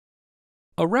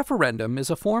A referendum is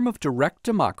a form of direct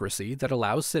democracy that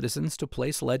allows citizens to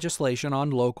place legislation on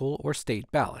local or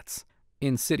state ballots.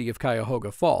 In City of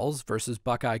Cuyahoga Falls versus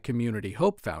Buckeye Community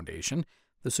Hope Foundation,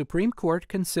 the Supreme Court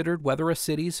considered whether a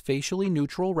city's facially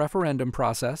neutral referendum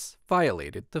process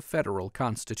violated the federal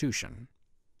Constitution.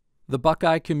 The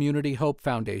Buckeye Community Hope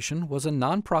Foundation was a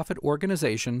nonprofit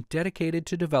organization dedicated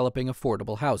to developing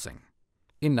affordable housing.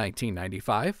 In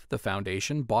 1995, the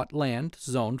foundation bought land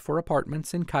zoned for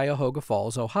apartments in Cuyahoga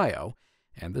Falls, Ohio,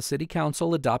 and the City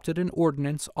Council adopted an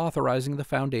ordinance authorizing the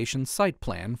foundation's site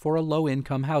plan for a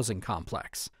low-income housing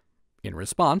complex. In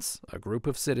response, a group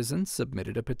of citizens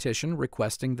submitted a petition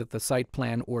requesting that the site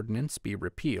plan ordinance be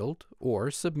repealed or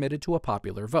submitted to a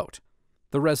popular vote.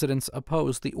 The residents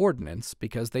opposed the ordinance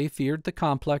because they feared the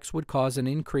complex would cause an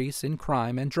increase in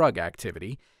crime and drug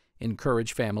activity,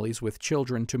 encourage families with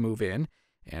children to move in,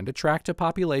 and attract a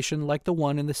population like the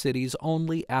one in the city's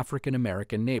only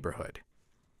African-American neighborhood.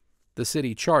 The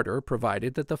city charter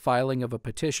provided that the filing of a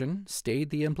petition stayed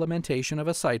the implementation of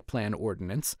a site plan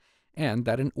ordinance, and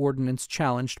that an ordinance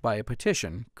challenged by a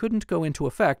petition couldn't go into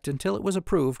effect until it was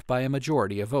approved by a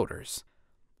majority of voters.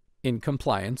 In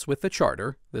compliance with the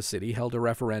charter, the city held a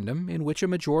referendum in which a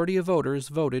majority of voters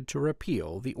voted to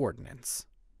repeal the ordinance.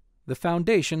 The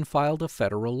foundation filed a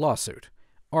federal lawsuit,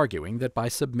 arguing that by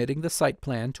submitting the site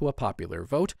plan to a popular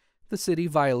vote, the city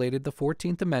violated the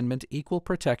 14th Amendment equal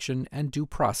protection and due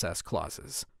process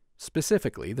clauses.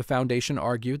 Specifically, the foundation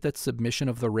argued that submission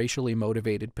of the racially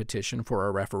motivated petition for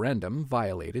a referendum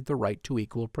violated the right to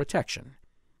equal protection.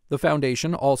 The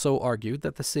foundation also argued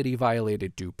that the city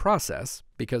violated due process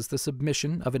because the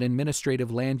submission of an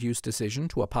administrative land use decision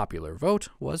to a popular vote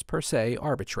was per se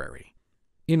arbitrary.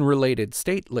 In related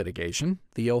state litigation,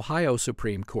 the Ohio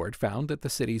Supreme Court found that the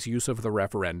city's use of the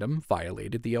referendum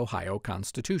violated the Ohio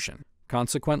Constitution.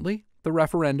 Consequently, the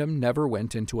referendum never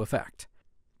went into effect.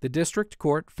 The district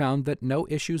court found that no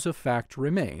issues of fact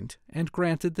remained and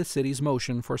granted the city's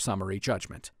motion for summary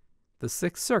judgment. The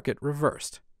Sixth Circuit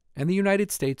reversed, and the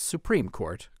United States Supreme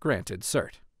Court granted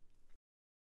cert.